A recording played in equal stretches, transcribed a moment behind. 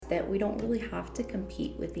that we don't really have to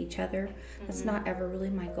compete with each other. That's not ever really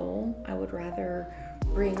my goal. I would rather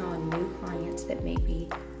bring on new clients that maybe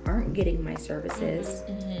aren't getting my services,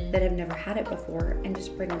 that have never had it before, and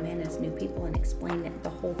just bring them in as new people and explain the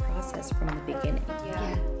whole process from the beginning.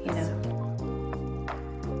 Yeah. You know?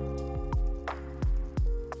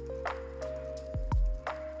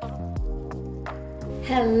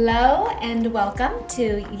 Hello and welcome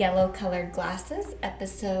to Yellow Colored Glasses,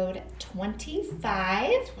 episode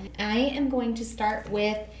 25. I am going to start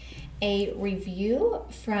with a review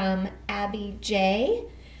from Abby J.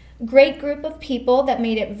 Great group of people that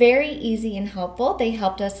made it very easy and helpful. They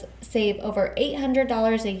helped us save over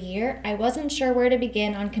 $800 a year. I wasn't sure where to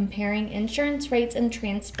begin on comparing insurance rates and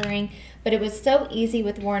transferring, but it was so easy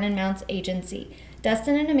with Warren & Mount's agency.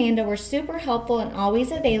 Dustin and Amanda were super helpful and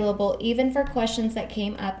always available, even for questions that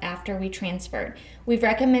came up after we transferred. We've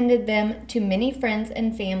recommended them to many friends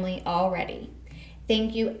and family already.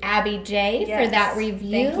 Thank you, Abby J, for that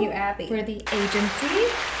review. Thank you, Abby. For the agency.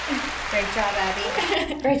 Great job,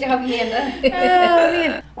 Abby. Great job, Amanda. Oh,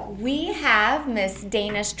 man. We have Miss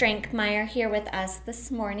Dana Strankmeyer here with us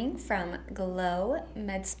this morning from Glo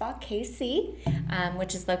Medspa KC,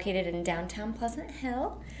 which is located in downtown Pleasant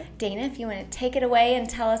Hill. Dana, if you want to take it away and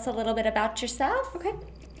tell us a little bit about yourself. Okay.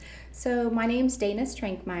 So my name's Dana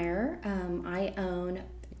Strankmeyer. I own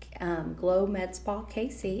Glo Medspa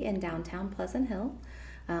KC in downtown Pleasant Hill.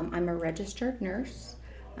 I'm a registered nurse.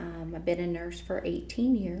 I've been a nurse for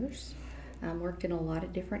 18 years. Worked in a lot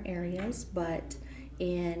of different areas, but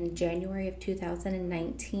in January of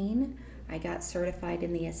 2019, I got certified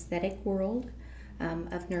in the aesthetic world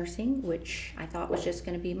of nursing, which I thought was just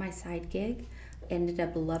going to be my side gig. Ended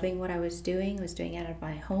up loving what I was doing. I was doing it out of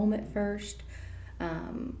my home at first.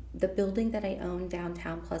 The building that I owned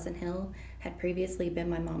downtown Pleasant Hill had previously been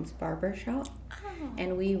my mom's barber shop,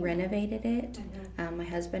 and we renovated it. My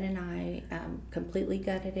husband and I completely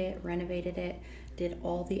gutted it, renovated it, did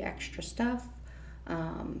all the extra stuff,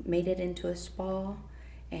 made it into a spa,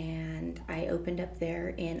 and I opened up there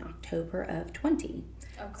in October of 20.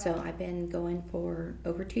 Okay. So I've been going for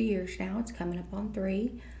over 2 years now. It's coming up on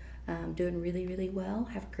 3. Doing really, really well.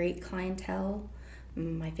 Have great clientele.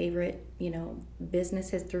 My favorite,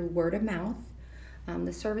 business is through word of mouth.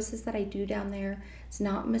 The services that I do down there, it's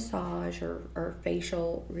not massage or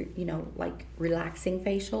facial, like relaxing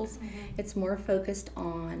facials. It's more focused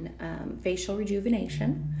on facial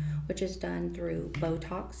rejuvenation, which is done through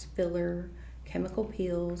Botox, filler, chemical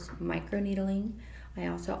peels, microneedling. I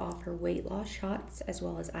also offer weight loss shots as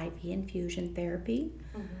well as IV infusion therapy.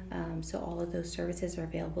 So all of those services are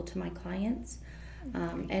available to my clients.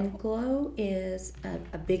 And Glo is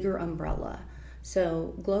a bigger umbrella.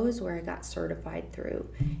 So Glo is where I got certified through,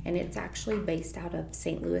 and it's actually based out of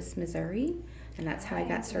St. Louis, Missouri, and that's how I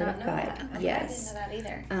got certified. Yes. I didn't know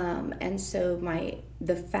that either. And so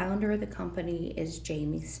the founder of the company is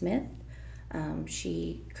Jamie Smith.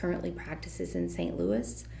 She currently practices in St.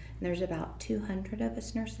 Louis, and there's about 200 of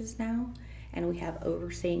us nurses now, and we have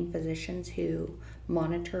overseeing physicians who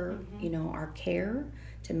monitor, our care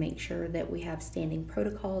to make sure that we have standing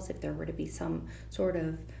protocols if there were to be some sort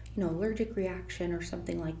of, allergic reaction or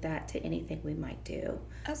something like that to anything we might do.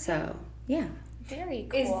 Okay. So, yeah. Very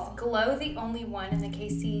cool. Is Glo the only one in the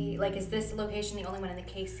KC? Like, is this location the only one in the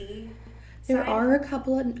KC? There are a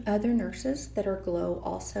couple of other nurses that are Glo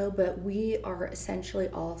also, but we are essentially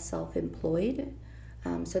all self-employed.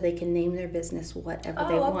 So they can name their business whatever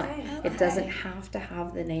they want. Okay. It doesn't have to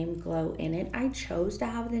have the name Glo in it. I chose to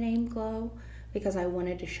have the name Glo because I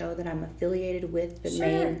wanted to show that I'm affiliated with the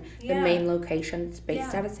main location. It's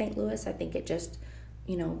based out of St. Louis. I think it just,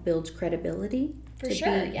 builds credibility be,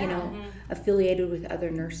 affiliated with other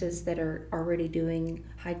nurses that are already doing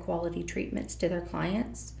high quality treatments to their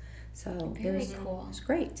clients. So it was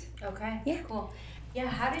great. Okay. Yeah. Cool. Yeah.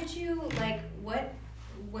 How did you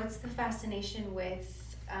what's the fascination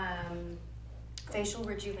with facial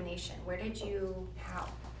rejuvenation? How?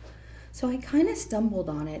 So I kind of stumbled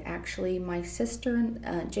on it, actually. My sister,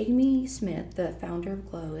 Jamie Smith, the founder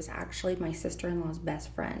of Glo, is actually my sister-in-law's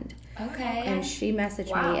best friend. Okay. And she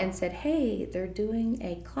messaged me and said, hey, they're doing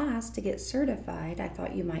a class to get certified. I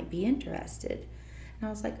thought you might be interested. And I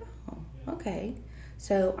was like, oh, okay.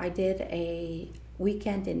 So I did a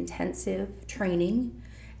weekend intensive training,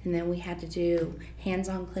 and then we had to do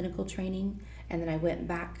hands-on clinical training, and then I went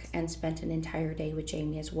back and spent an entire day with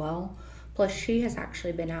Jamie as well. Plus, she has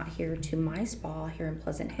actually been out here to my spa here in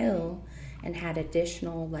Pleasant Hill and had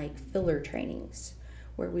additional filler trainings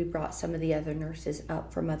where we brought some of the other nurses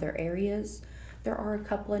up from other areas. There are a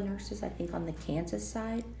couple of nurses, I think, on the Kansas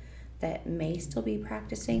side that may still be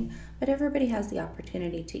practicing, but everybody has the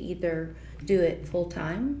opportunity to either do it full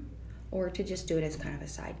time or to just do it as kind of a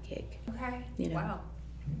side gig. Okay. You know. Wow.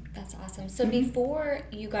 That's awesome. So before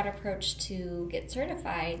you got approached to get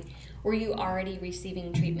certified, were you already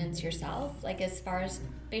receiving treatments yourself, like as far as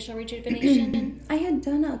facial rejuvenation? I had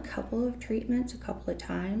done a couple of treatments a couple of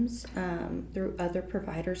times through other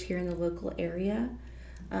providers here in the local area.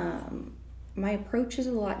 My approach is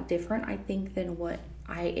a lot different, I think, than what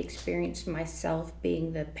I experienced myself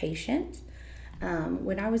being the patient.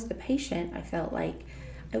 When I was the patient, I felt like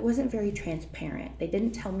it wasn't very transparent. They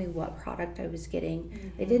didn't tell me what product I was getting. Mm-hmm.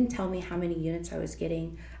 They didn't tell me how many units I was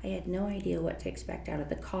getting. I had no idea what to expect out of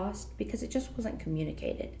the cost because it just wasn't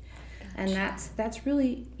communicated. Gotcha. And that's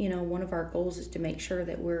really, one of our goals is to make sure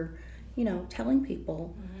that we're, telling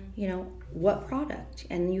people, what product,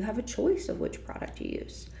 and you have a choice of which product you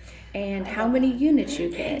use and how many units you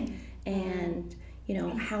get and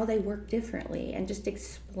how they work differently, and just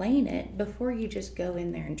explain it before you just go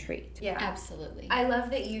in there and treat. Yeah, absolutely. I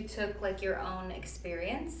love that you took like your own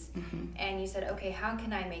experience and you said, okay, how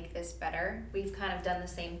can I make this better? We've kind of done the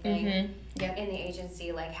same thing in the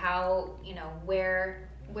agency, like how, where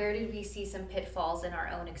did we see some pitfalls in our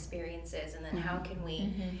own experiences, and then how can we,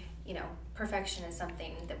 perfection is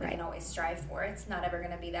something that we can always strive for. It's not ever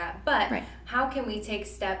going to be that, but how can we take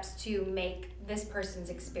steps to make this person's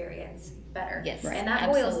experience better? Yes, and that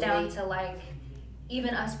boils down to like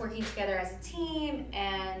even us working together as a team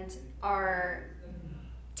and our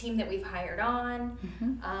team that we've hired on,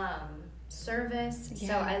 service.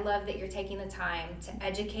 So I love that you're taking the time to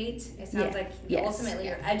educate. It sounds like ultimately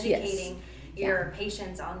you're educating your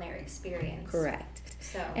patients on their experience. Correct.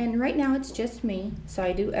 So, and right now it's just me, so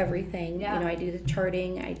I do everything. I do the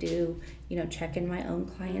charting, I do checking my own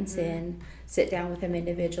clients in, sit down with them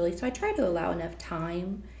individually. So I try to allow enough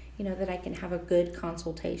time that I can have a good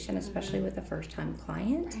consultation, especially with a first-time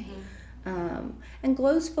client. And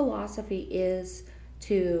Glo's philosophy is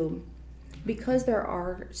to, because there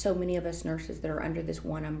are so many of us nurses that are under this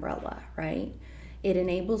one umbrella, right? It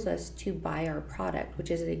enables us to buy our product,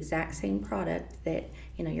 which is the exact same product that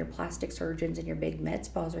your plastic surgeons and your big med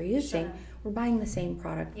spas are using. Sure. We're buying the same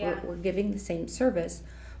product. We're giving the same service,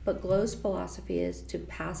 but Glo's philosophy is to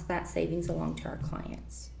pass that savings along to our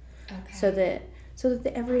clients. Okay. So that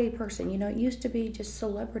the everyday person, it used to be just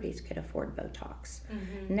celebrities could afford Botox.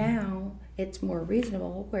 Now it's more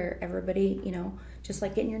reasonable where everybody, just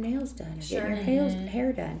like getting your nails done, or getting your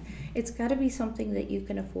hair done, it's got to be something that you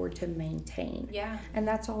can afford to maintain. Yeah. And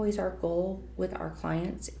that's always our goal with our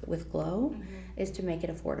clients with Glo, is to make it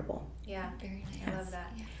affordable. Yeah. Very nice. I love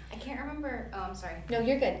that. Yeah. I can't remember. Oh, I'm sorry. No,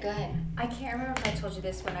 you're good. Go ahead. I can't remember if I told you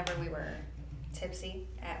this whenever we were tipsy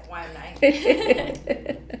at wine night.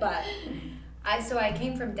 But I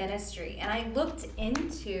came from dentistry, and I looked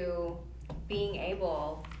into being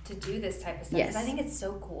able to do this type of stuff because I think it's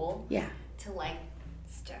so cool. Yeah. To like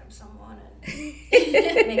stab someone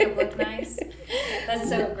and make them look nice. That's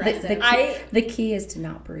so aggressive. The key is to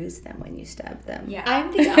not bruise them when you stab them. Yeah.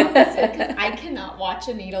 I'm the opposite because I cannot watch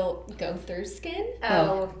a needle go through skin.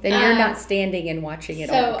 Oh, then you're not standing and watching it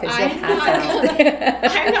all because you'll pass out.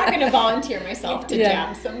 I'm not going to volunteer myself to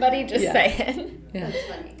jab somebody, just saying. Yeah. That's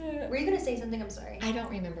funny. Were you going to say something? I'm sorry. I don't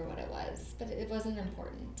remember what it was, but it wasn't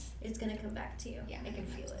important. It's going to come back to you. Yeah. I can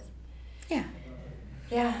feel it. Yeah.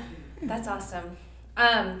 Yeah. That's awesome.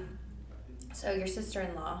 So your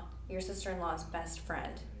sister-in-law's best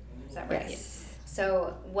friend, is that right? Yes.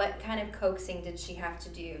 So what kind of coaxing did she have to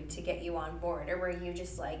do to get you on board, or were you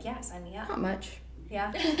just like, yeah, sign me up? Not much.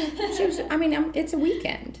 Yeah. It's a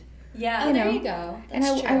weekend. Yeah. There you go.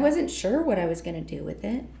 That's true. I wasn't sure what I was going to do with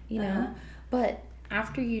it, but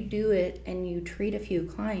after you do it and you treat a few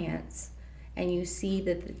clients and you see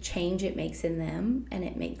that the change it makes in them and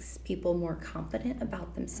it makes people more confident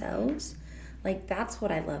about themselves, like that's what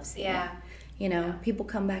I love seeing. Yeah. People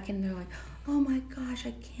come back and they're like, oh my gosh,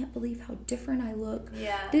 I can't believe how different I look.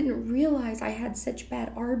 Yeah. Didn't realize I had such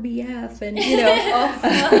bad RBF and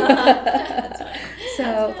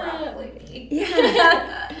That's probably me.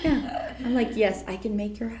 Yeah. I'm like, yes, I can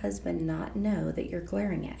make your husband not know that you're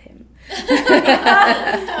glaring at him.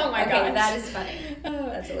 Oh my gosh. That is funny.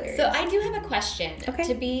 That's hilarious. So I do have a question. Okay.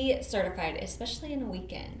 To be certified, especially in a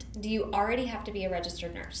weekend, do you already have to be a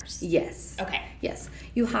registered nurse? Yes. Okay. Yes.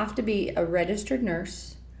 You have to be a registered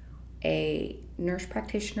nurse, a nurse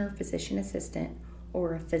practitioner, physician assistant,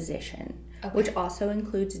 or a physician, which also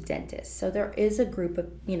includes dentists. So there is a group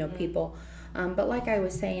of, people. But like I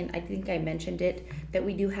was saying, I think I mentioned it, that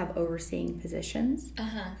we do have overseeing physicians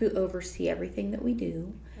who oversee everything that we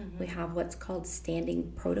do. We have what's called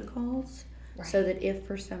standing protocols. so that if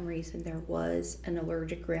for some reason there was an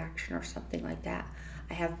allergic reaction or something like that,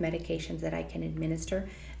 I have medications that I can administer.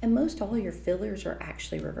 And most all your fillers are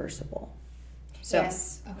actually reversible. So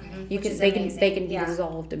yes. Okay. they can be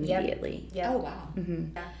dissolved immediately. Yep. Oh wow.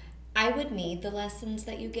 Mm-hmm. Yeah. I would need the lessons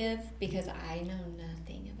that you give because I know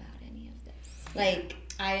nothing about any of this. Like,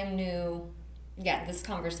 I am new. Yeah, this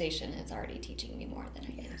conversation is already teaching me more than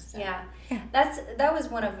I knew. So. Yeah. That was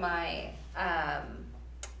one of my.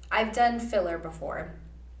 I've done filler before.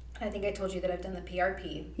 I think I told you that I've done the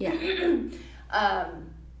PRP. Yeah.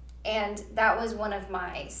 And that was one of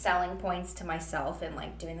my selling points to myself in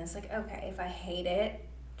like doing this. Like, okay, if I hate it,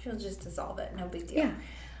 she'll just dissolve it. No big deal.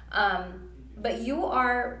 Yeah. But you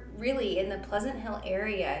are really in the Pleasant Hill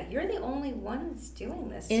area. You're the only one that's doing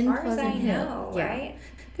this, In as far Pleasant as I Hill, know, yeah. right?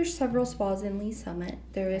 There's several spas in Lee Summit.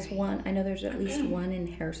 There is one. I know there's at least one in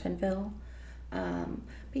Harrisonville.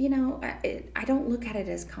 But I don't look at it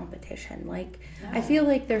as competition. Like, I feel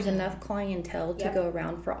like there's enough clientele to go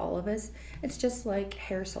around for all of us. It's just like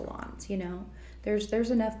hair salons,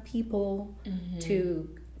 There's enough people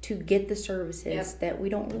to get the services that we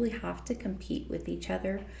don't really have to compete with each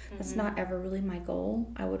other. That's not ever really my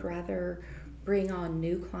goal. I would rather bring on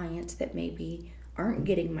new clients that maybe aren't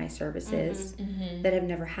getting my services, that have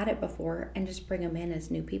never had it before, and just bring them in as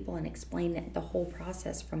new people and explain the whole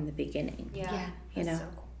process from the beginning. Yeah. That's so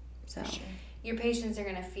cool. So Sure. Your patients are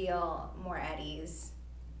going to feel more at ease,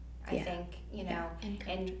 I think, And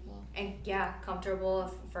comfortable. and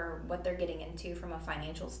comfortable for what they're getting into from a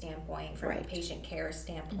financial standpoint, from a patient care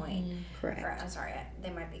standpoint. correct. Or, I'm sorry,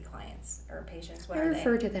 they might be clients or patients. What I are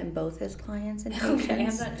refer they? to them both as clients and Okay, I'm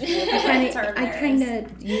patients. not sure. I kind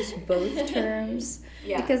of use both terms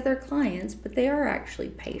Yeah. because they're clients, but they are actually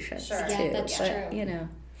patients Sure. too. Yeah, that's but, true.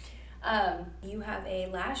 You have a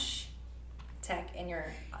lash tech in your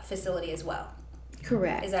facility as well.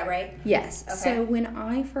 Correct. Is that right? Yes. Okay. So when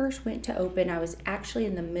I first went to open, I was actually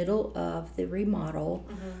in the middle of the remodel.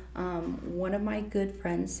 One of my good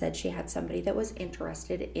friends said she had somebody that was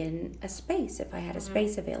interested in a space, if I had a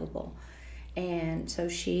space available. And so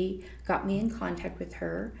she got me in contact with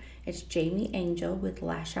her. It's Jamie Angel with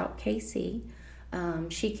Lash Out KC.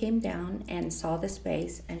 She came down and saw the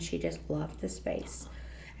space, and she just loved the space.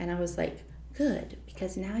 And I was like, good,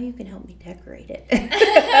 because now you can help me decorate it.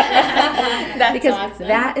 That's because awesome.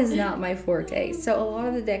 that is not my forte. So a lot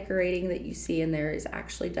of the decorating that you see in there is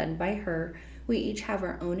actually done by her. We each have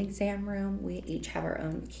our own exam room. We each have our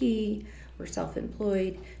own key. We're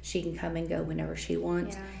self-employed. She can come and go whenever she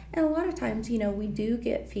wants. Yeah. And a lot of times, we do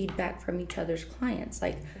get feedback from each other's clients.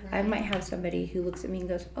 Like, I might have somebody who looks at me and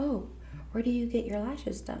goes, oh, where do you get your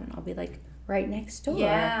lashes done? I'll be like, right next door.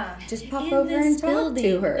 Yeah. Just pop In over and this talk to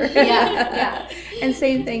building. her. Yeah. And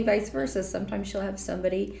same thing, vice versa. Sometimes she'll have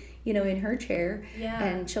somebody, in her chair, Yeah.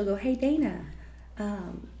 and she'll go, hey, Dana,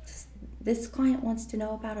 this client wants to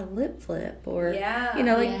know about a lip flip, or,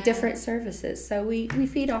 different services. So we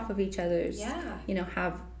feed off of each other's,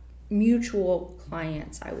 have mutual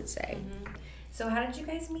clients, I would say. So how did you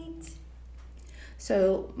guys meet?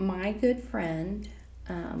 So my good friend,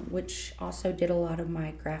 which also did a lot of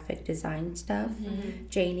my graphic design stuff,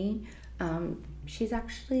 Janie, she's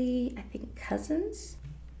actually, I think, cousins.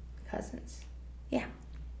 Yeah.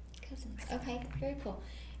 Cousins. Okay, very cool.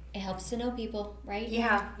 It helps to know people, right?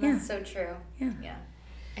 Yeah, that's so true. Yeah.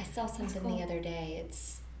 I saw something cool. the other day.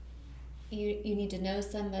 It's you need to know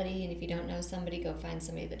somebody, and if you don't know somebody, go find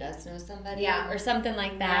somebody that does know somebody, or something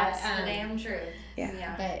like that. That's the damn truth.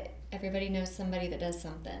 Yeah. But everybody knows somebody that does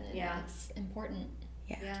something, and Yeah. it's important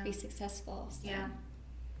Yeah. to be successful. So. Yeah.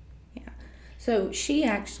 So she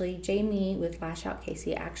actually, Jamie with Lash Out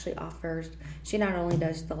KC actually offers, she not only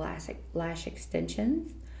does the lash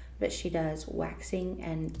extensions, but she does waxing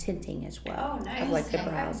and tinting as well. Oh, nice. Of like the Okay.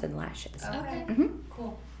 brows and lashes. Okay.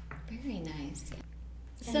 Cool. Very nice.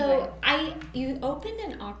 So you opened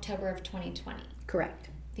in October of 2020. Correct.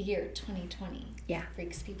 The year 2020. Yeah.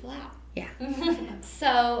 Freaks people out. Yeah.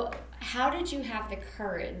 So how did you have the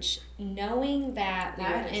courage, knowing that we were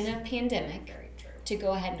That is in a pandemic, Very true. to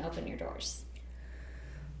go ahead and open your doors?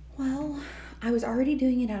 Well, I was already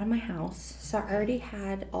doing it out of my house, so I already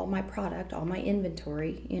had all my product, all my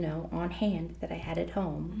inventory, on hand that I had at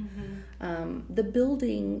home. The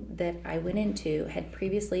building that I went into had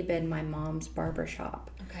previously been my mom's barber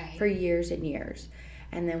shop for years and years.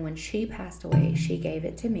 And then when she passed away, she gave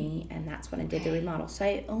it to me, and that's when I did the remodel. So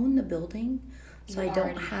I own the building, so You I don't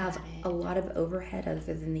already have had it. a lot of overhead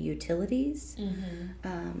other than the utilities.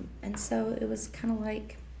 And so it was kind of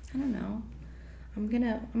like, I don't know, I'm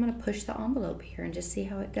gonna push the envelope here and just see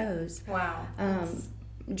how it goes. Wow.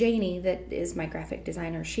 Janie, that is my graphic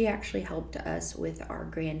designer, she actually helped us with our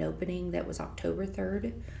grand opening that was October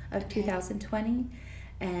 3rd of 2020.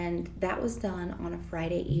 And that was done on a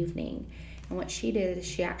Friday evening. And what she did is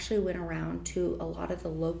she actually went around to a lot of the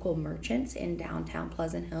local merchants in downtown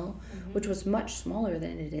Pleasant Hill, which was much smaller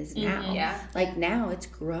than it is now. Yeah. Like now it's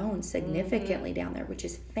grown significantly down there, which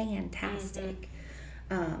is fantastic.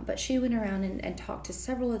 But she went around and talked to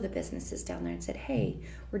several of the businesses down there and said, hey,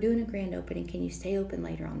 we're doing a grand opening. Can you stay open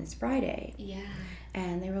later on this Friday? Yeah.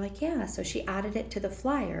 And they were like, yeah. So she added it to the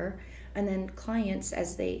flyer. And then clients,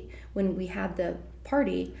 when we had the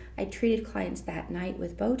party, I treated clients that night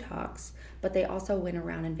with Botox, but they also went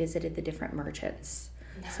around and visited the different merchants.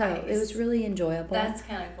 Nice. So it was really enjoyable. That's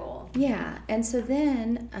kind of cool. Yeah. And so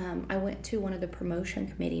then I went to one of the promotion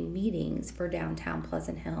committee meetings for downtown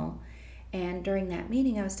Pleasant Hill. And during that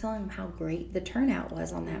meeting, I was telling them how great the turnout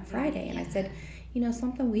was on that Friday. And I said,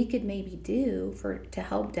 something we could maybe do to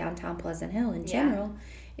help downtown Pleasant Hill in general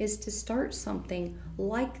is to start something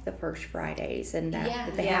like the First Fridays and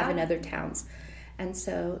that they have in other towns. And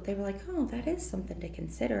so they were like, oh, that is something to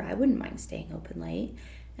consider. I wouldn't mind staying open late.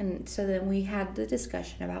 And so then we had the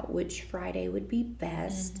discussion about which Friday would be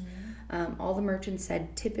best. All the merchants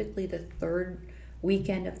said typically the third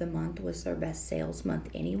weekend of the month was their best sales month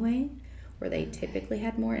anyway, where they typically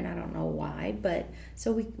had more, and I don't know why. But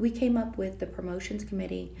so we came up with, the promotions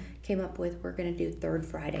committee came up with, we're going to do third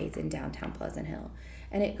Fridays in downtown Pleasant Hill.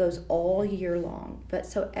 And it goes all year long. But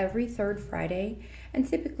so every third Friday, and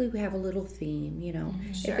typically we have a little theme,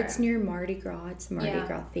 Sure. If it's near Mardi Gras, it's the Mardi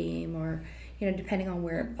Gras theme, or, depending on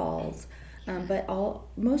where it falls. But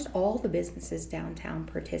most all the businesses downtown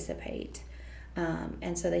participate.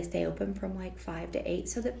 And so they stay open from like 5 to 8,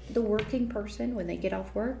 so that the working person, when they get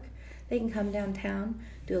off work, they can come downtown,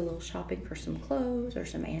 do a little shopping for some clothes or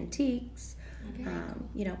some antiques,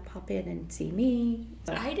 pop in and see me.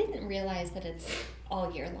 I didn't realize that it's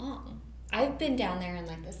all year long. I've been down there in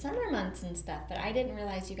like the summer months and stuff, but I didn't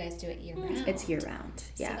realize you guys do it year round. It's year round,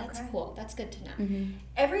 yeah. So that's cool. That's good to know.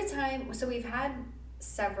 Every time, so we've had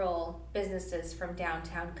several businesses from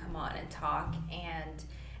downtown come on and talk, and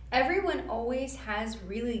everyone always has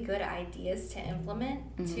really good ideas to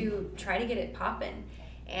implement to try to get it popping.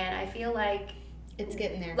 And I feel like it's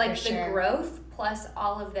getting there, like for the sure. growth plus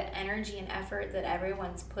all of the energy and effort that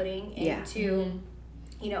everyone's putting into,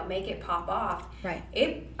 make it pop off. Right.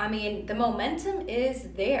 The momentum is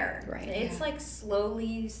there. Right. It's like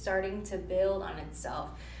slowly starting to build on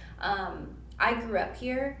itself. I grew up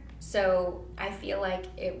here, so I feel like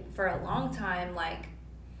for a long time, like,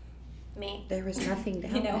 there was nothing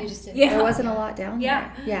down there. There wasn't a lot down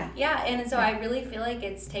there. Yeah, and so I really feel like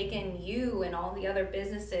it's taken you and all the other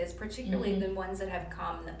businesses, particularly the ones that have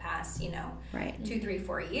come in the past, 2, 3,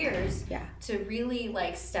 4 years, to really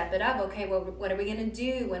like step it up. Okay, well, what are we gonna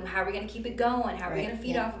do, and how are we gonna keep it going? How are we gonna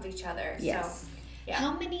feed off of each other? Yes. So,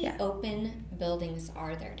 How many open buildings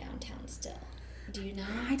are there downtown still? Do you know?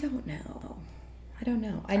 I don't know.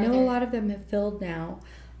 I know a lot of them have filled now.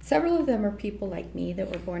 Several of them are people like me that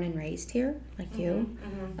were born and raised here, like you,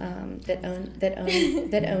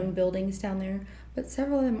 that own buildings down there. But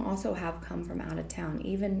several of them also have come from out of town,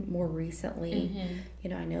 even more recently.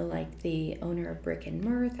 I know like the owner of Brick and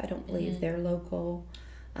Mirth. I don't believe they're local.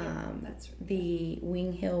 The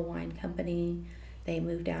Wing Hill Wine Company. They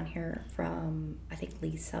moved down here from, I think,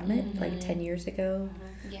 Lee Summit, like 10 years ago.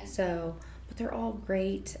 So, but they're all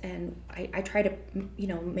great, and I try to,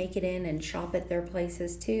 make it in and shop at their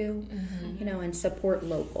places too, and support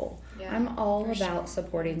local. I'm all about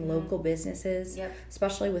supporting local businesses,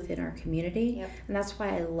 especially within our community. And that's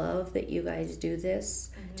why I love that you guys do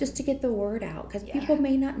this, just to get the word out, because people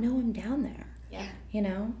may not know them down there,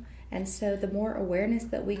 And so the more awareness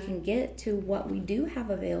that we can get to what we do have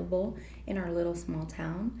available in our little small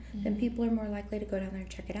town, then people are more likely to go down there and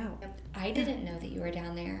check it out. I didn't know that you were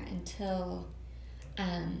down there until,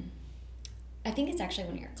 I think it's actually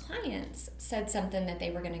one of your clients said something that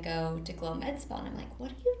they were going to go to Glo Medspa, and I'm like,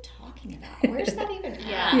 what are you talking about? Where's that even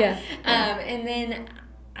at? And then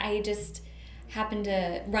I just happened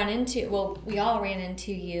to run into, we all ran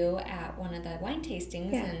into you at one of the wine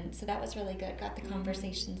tastings, and so that was really good. Got the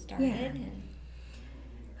conversation started.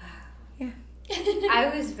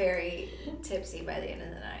 I was very tipsy by the end of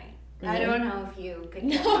the night. I don't know if you could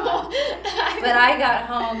get home, but I got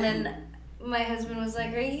home and my husband was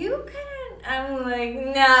like, "Are you kind of?" I'm like,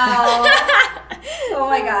 "No." Oh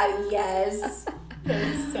my God, yes.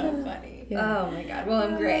 That's so funny. Oh my God. Well,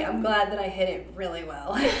 I'm great. I'm glad that I hit it really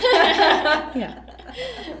well.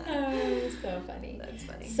 Oh, so funny. That's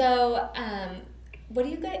funny. So, what do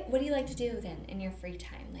you like to do then in your free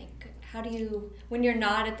time? Like, how do you, when you're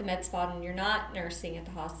not at the med spa and you're not nursing at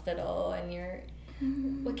the hospital and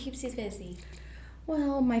what keeps you busy?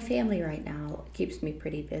 Well, my family right now keeps me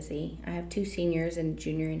pretty busy. I have 2 seniors and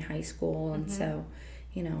junior in high school, and so,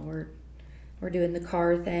 we're doing the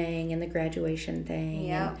car thing and the graduation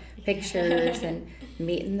thing and pictures and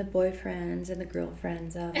meeting the boyfriends and the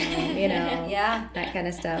girlfriends of them, that kind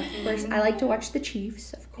of stuff. Of course, I like to watch the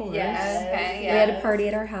Chiefs, of course. Yes. Okay, We had a party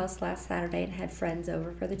at our house last Saturday and had friends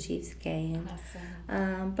over for the Chiefs game.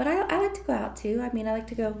 Awesome. But I like to go out too. I mean, I like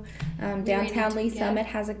to go downtown. Lee Summit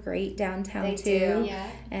has a great downtown They too. do.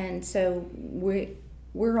 Yeah. And so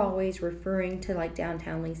we're always referring to like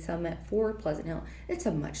downtown Lee Summit for Pleasant Hill. It's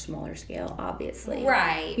a much smaller scale, obviously.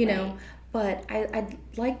 Right. But I'd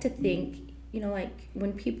like to think, like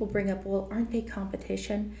when people bring up, well, aren't they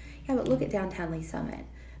competition? Yeah, but look at downtown Lee Summit.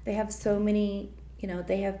 They have so many,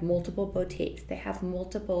 they have multiple boutiques. They have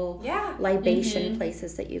multiple libation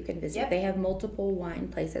places that you can visit. Yep. They have multiple wine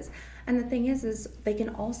places. And the thing is they can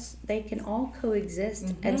all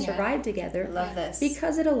coexist and survive together. Love this.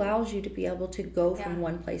 Because it allows you to be able to go from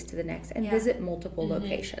one place to the next and visit multiple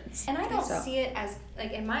locations. And I don't see it as,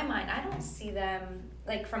 like, in my mind, I don't see them,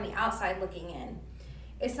 like, from the outside looking in.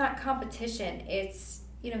 It's not competition. It's,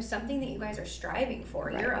 something that you guys are striving for.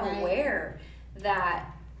 Right. You're aware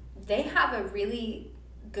that they have a really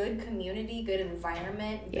good community, good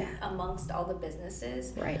environment amongst all the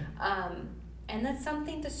businesses. Right. And that's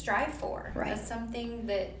something to strive for. Right. That's something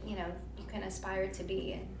that, you can aspire to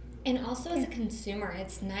be. And also as a consumer,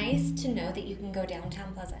 it's nice to know that you can go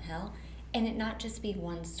downtown Pleasant Hill and it not just be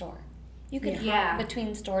one store. You can hop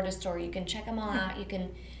between store to store. You can check them all out. You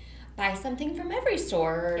can buy something from every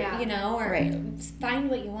store, or find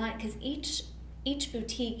what you want, because each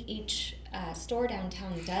boutique, each store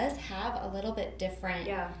downtown does have a little bit different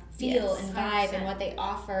feel and vibe 100%. and what they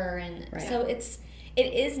offer, and so it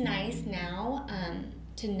is nice now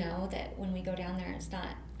to know that when we go down there, it's not,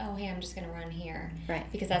 oh hey, I'm just going to run here,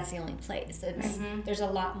 because that's the only place. It's there's a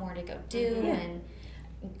lot more to go do and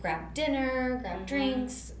grab dinner, grab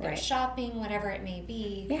drinks, go shopping, whatever it may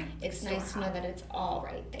be. Yeah. It's nice to know that it's all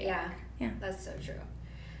right there. Yeah, that's so true.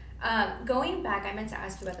 Going back, I meant to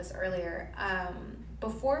ask you about this earlier.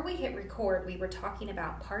 Before we hit record, we were talking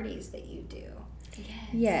about parties that you do.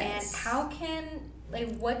 Yes. And how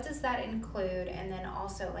what does that include? And then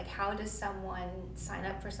also, how does someone sign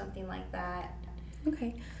up for something like that?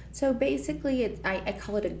 Okay. So basically, I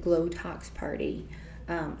call it a Glo Tox party.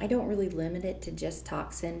 I don't really limit it to just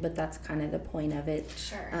toxin, but that's kind of the point of it.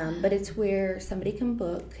 Sure. But it's where somebody can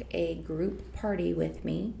book a group party with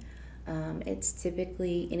me. It's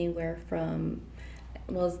typically anywhere from,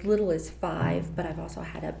 as little as 5, but I've also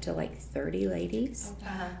had up to 30 ladies.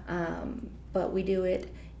 But we do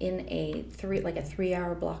it in a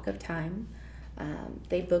 3-hour block of time.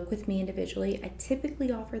 They book with me individually. I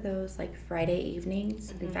typically offer those Friday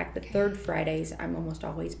evenings. In fact, the third Fridays, I'm almost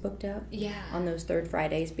always booked up on those third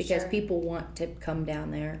Fridays, because people want to come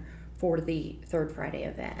down there for the third Friday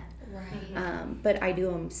event. Right. But I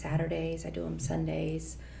do them Saturdays, I do them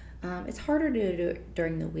Sundays. It's harder to do it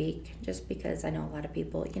during the week, just because I know a lot of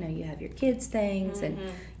people, you have your kids' things and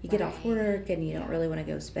you get off work and you don't really want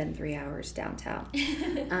to go spend 3 hours downtown.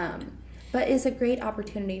 But it's a great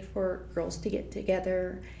opportunity for girls to get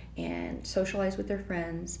together and socialize with their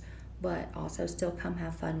friends, but also still come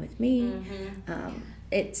have fun with me.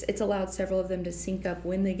 It's allowed several of them to sync up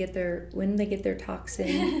when they get their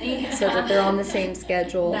toxin, so that they're on the same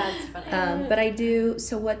schedule. That's funny. But I do.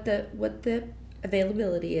 So what the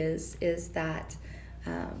availability is that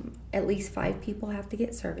at least 5 people have to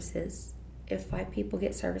get services. If 5 people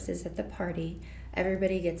get services at the party,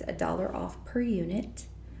 everybody gets $1 off per unit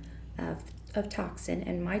of toxin,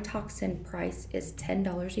 and my toxin price is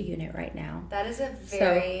 $10 a unit right now. That is a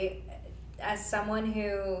very, as someone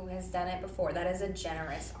who has done it before, that is a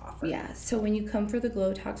generous offer. Yeah, so when you come for the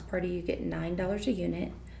Glo Tox party, you get $9 a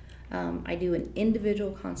unit. I do an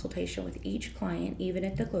individual consultation with each client, even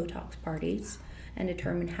at the Glo Tox parties, and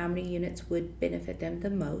determine how many units would benefit them the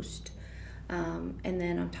most. And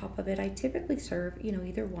then on top of it, I typically serve,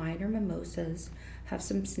 either wine or mimosas, have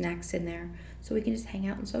some snacks in there, so we can just hang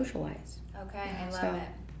out and socialize. Okay, I love it.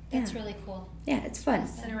 That's really cool. Yeah, it's fun.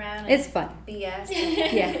 Sit around. It's fun. BS.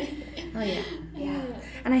 Yeah. Oh yeah. Yeah.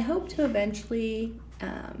 And I hope to eventually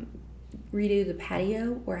redo the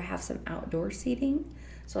patio where I have some outdoor seating.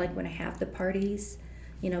 So when I have the parties,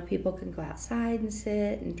 people can go outside and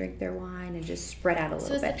sit and drink their wine and just spread out a little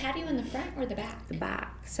bit. So is the patio in the front or the back? The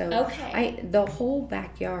back. So the whole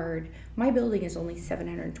backyard, my building is only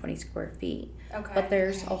 720 square feet. Okay. But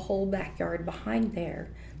there's a whole backyard behind there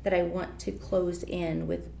that I want to close in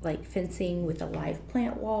with like fencing with a live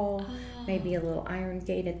plant wall, maybe a little iron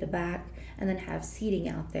gate at the back, and then have seating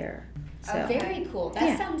out there. So, very cool.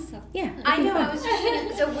 That sounds so fun. I know. I was just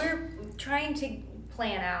gonna, so we're trying to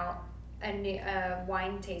plan out a new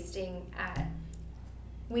wine tasting at.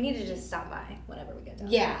 We need to just stop by whenever we get down.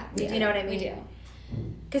 Yeah, you know what I mean. We do.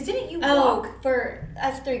 Because didn't you walk for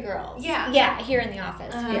us 3 girls? Yeah, here in the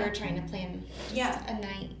office, we were trying to plan just a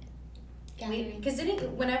night. Because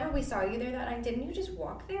whenever we saw you there that night, didn't you just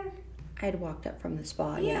walk there? I had walked up from the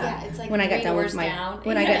spa. Yeah, it's like when I got done with I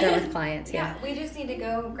got done with clients. Yeah, we just need to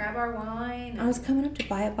go grab our wine. I was coming up to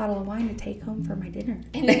buy a bottle of wine to take home for my dinner.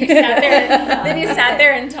 And then you sat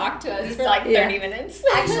there and talked to us for like 30 minutes.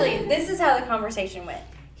 Actually, this is how the conversation went.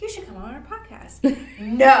 You should come on our podcast.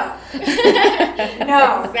 No.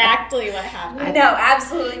 That's exactly what happened. No,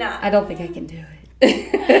 absolutely not. I don't think I can do it.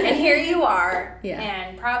 And here you are. Yeah.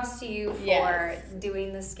 And props to you for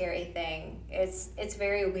doing the scary thing. It's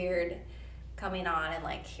very weird coming on and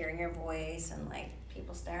like hearing your voice and like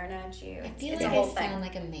people staring at you. I feel like I sound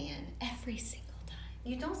like a man every single time.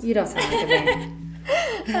 You don't sound like a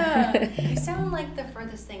man. You sound like the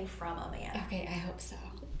furthest thing from a man. Okay, I hope so.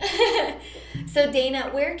 So Dana,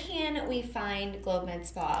 where can we find Glo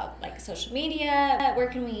Medspa? Like social media? Where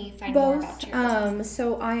can we find more about your business?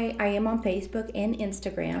 So I am on Facebook and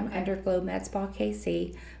Instagram under Glo Medspa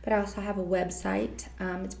KC, but I also have a website.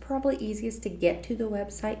 It's probably easiest to get to the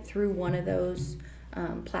website through one of those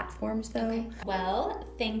platforms, though. Okay. Well,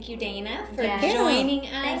 thank you, Dana, for joining us.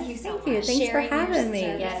 Thank you so much. Thanks for having me.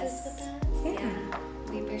 Yes. With us. Yeah.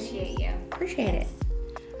 We appreciate you. Appreciate it.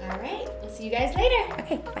 All right. We'll see you guys later.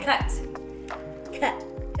 Okay, bye. Cut.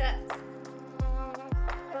 Cut.